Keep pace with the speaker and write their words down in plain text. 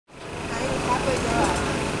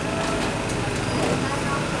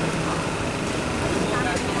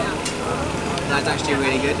It's actually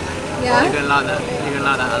really good. Yeah? You're gonna like that. You're gonna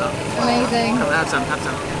like that a lot. Amazing. Come on, have some, have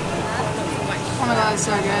some. Oh my god, it's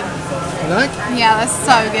so good. You like? Yeah, that's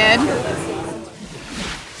so good.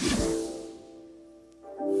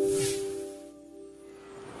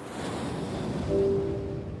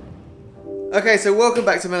 Okay, so welcome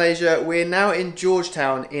back to Malaysia. We're now in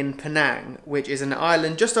Georgetown in Penang, which is an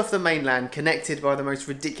island just off the mainland, connected by the most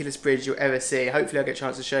ridiculous bridge you'll ever see. Hopefully I'll get a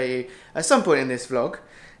chance to show you at some point in this vlog.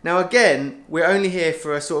 Now again, we're only here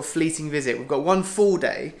for a sort of fleeting visit. We've got one full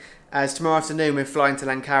day, as tomorrow afternoon we're flying to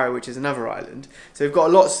Langkawi, which is another island. So we've got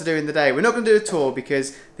lots to do in the day. We're not going to do a tour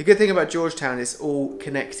because the good thing about Georgetown is it's all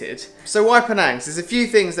connected. So why Penang? So there's a few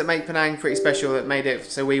things that make Penang pretty special that made it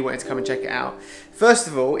so we wanted to come and check it out. First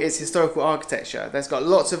of all, it's historical architecture. There's got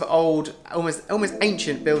lots of old, almost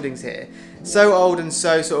ancient buildings here. So old and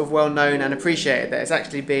so sort of well known and appreciated that it's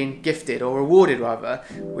actually been gifted, or rewarded rather,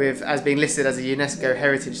 as being listed as a UNESCO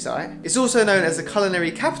heritage site. It's also known as the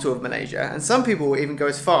culinary capital of Malaysia, and some people will even go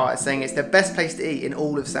as far as saying it's the best place to eat in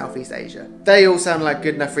all of Southeast Asia. They all sound like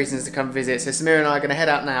good enough reasons to come visit, so Samira and I are going to head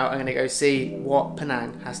out now and going to go see what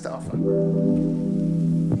Penang has to offer.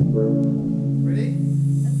 Ready?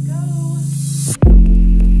 Let's go.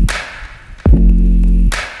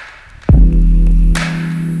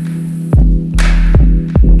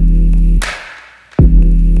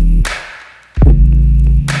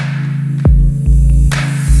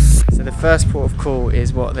 First port of call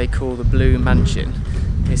is what they call the Blue Mansion.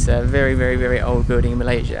 It's a very, very, very old building in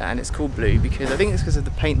Malaysia, and it's called blue because I think it's because of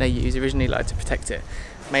the paint they used originally, like to protect it,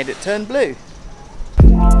 made it turn blue.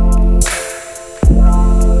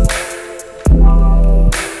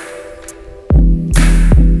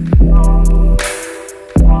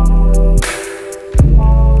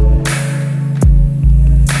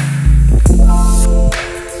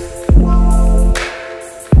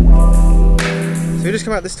 We just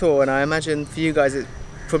come out this tour, and I imagine for you guys it's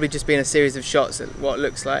probably just been a series of shots at what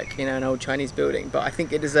looks like, you know, an old Chinese building, but I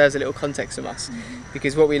think it deserves a little context from us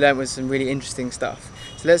because what we learned was some really interesting stuff.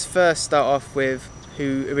 So let's first start off with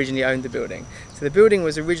who originally owned the building. So the building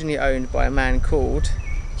was originally owned by a man called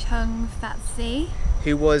Chung Fatsi,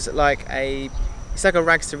 who was like it's like a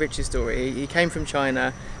rags to riches story. He came from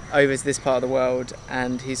China over to this part of the world,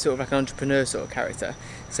 and he's sort of like an entrepreneur sort of character.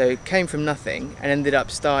 So he came from nothing and ended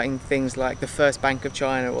up starting things like the first Bank of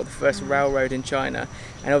China or the first railroad in China,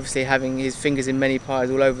 and obviously having his fingers in many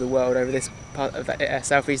pies all over the world, over this part of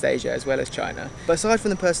Southeast Asia as well as China. But aside from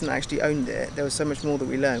the person that actually owned it, there was so much more that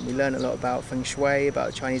we learned. We learned a lot about feng shui,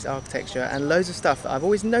 about Chinese architecture, and loads of stuff that I've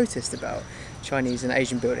always noticed about Chinese and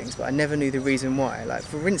Asian buildings, but I never knew the reason why. Like,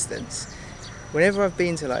 for instance, whenever I've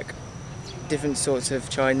been to like different sorts of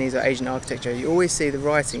Chinese or Asian architecture, you always see the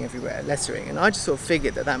writing everywhere, lettering, and I just sort of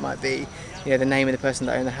figured that that might be, you know, the name of the person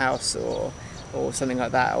that owned the house or something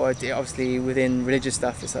like that, or obviously within religious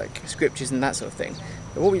stuff it's like scriptures and that sort of thing.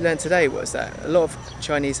 But what we learned today was that a lot of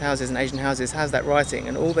Chinese houses and Asian houses has that writing,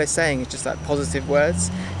 and all they're saying is just like positive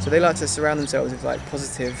words. So they like to surround themselves with like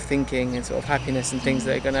positive thinking and sort of happiness and things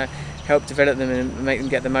that are going to help develop them and make them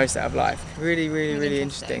get the most out of life. Really, really, really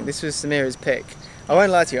interesting. This was Samira's pick. I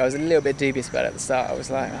won't lie to you, I was a little bit dubious about it at the start. I was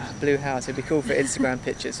like, oh, blue house, it'd be cool for Instagram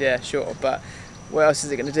pictures, yeah, sure, but what else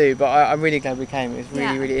is it going to do? But I'm really glad we came. It was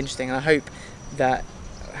really, really interesting, and I hope that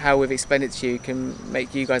how we've explained it to you can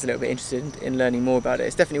make you guys a little bit interested in learning more about it.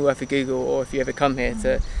 It's definitely worth a Google, or if you ever come here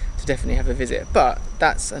to definitely have a visit. But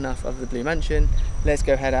that's enough of the Blue Mansion. Let's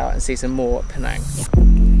go head out and see some more Penang.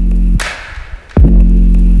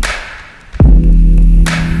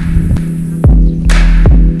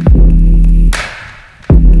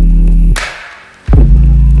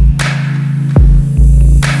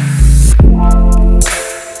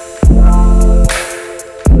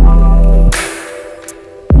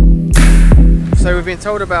 So we've been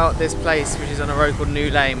told about this place which is on a road called New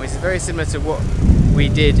Lane, which is very similar to what we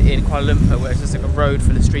did in Kuala Lumpur, where it's just like a road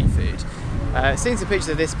full of street food. Seeing some pictures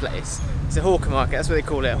of this place, it's a hawker market, that's what they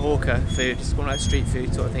call it, hawker food, it's called like street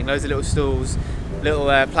food sort of thing. Loads of little stalls, little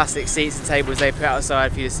plastic seats and tables they put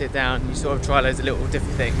outside for you to sit down, and you sort of try loads of little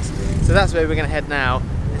different things. So that's where we're going to head now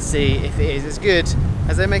and see if it is as good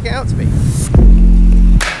as they make it out to be.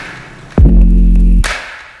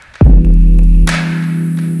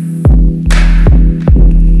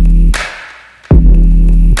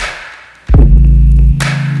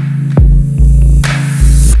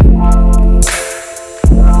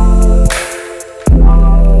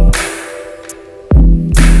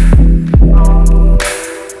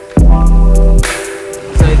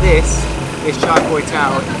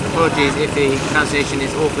 Apologies if the pronunciation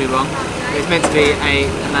is awfully wrong. It's meant to be a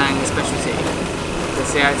Penang specialty. Let's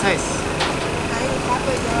see how it tastes.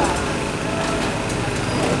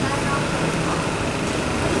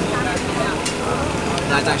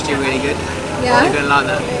 That's actually really good. Yeah? You're gonna like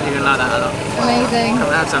that. You're gonna like that a lot. Amazing.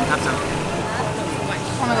 Come on, have some, have some.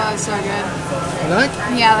 Oh my god, it's so good. You like?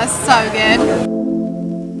 Yeah, that's so good.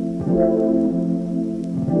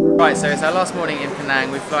 Right, so it's our last morning in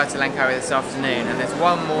Penang. We fly to Langkawi this afternoon, and there's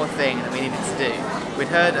one more thing that we needed to do. We'd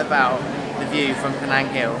heard about the view from Penang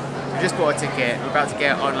Hill. We just bought a ticket. We're about to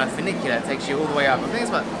get on a funicular. It takes you all the way up. I think it's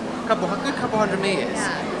about a good couple hundred meters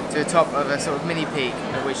to the top of a sort of mini peak,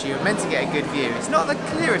 at which you're meant to get a good view. It's not the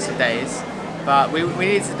clearest of days, but we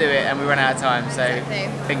needed to do it, and we ran out of time. So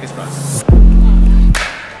fingers crossed.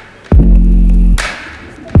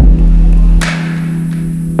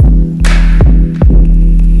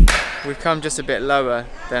 We've come just a bit lower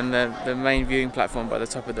than the main viewing platform by the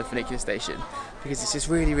top of the funicular station because it's just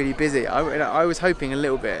really busy. I was hoping a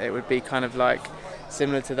little bit it would be kind of like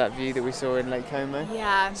similar to that view that we saw in Lake Como.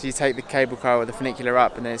 Yeah. So you take the cable car or the funicular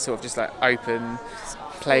up and then it's sort of just like open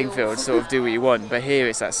playing field, sort of do what you want. But here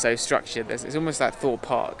it's like so structured. It's almost like Thorpe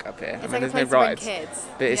Park up here. It's I mean, like a there's place no rides, to bring kids.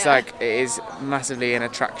 but it's like it is massively an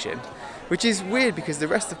attraction. Which is weird because the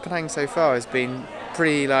rest of Penang so far has been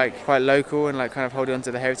pretty like quite local and like kind of holding on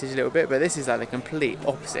to the heritage a little bit, but this is like the complete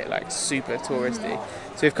opposite, like super touristy.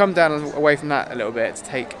 So we've come down away from that a little bit to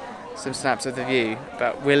take some snaps of the view,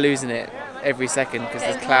 but we're losing it every second because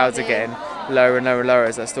the clouds are getting lower and lower and lower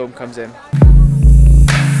as that storm comes in.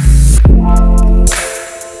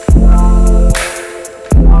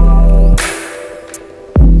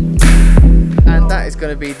 That is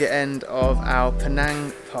going to be the end of our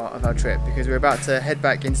Penang part of our trip because we're about to head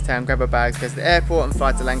back into town, grab our bags, go to the airport and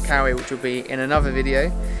fly to Langkawi, which will be in another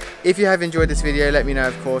video. If you have enjoyed this video, let me know,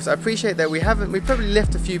 of course. I appreciate that we probably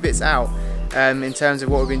left a few bits out in terms of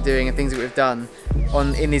what we've been doing and things that we've done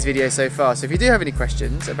in these videos so far. So if you do have any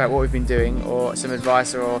questions about what we've been doing or some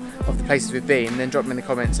advice or of the places we've been, then drop them in the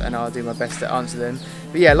comments and I'll do my best to answer them.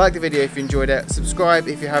 But yeah, like the video if you enjoyed it, subscribe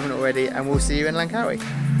if you haven't already, and we'll see you in Langkawi.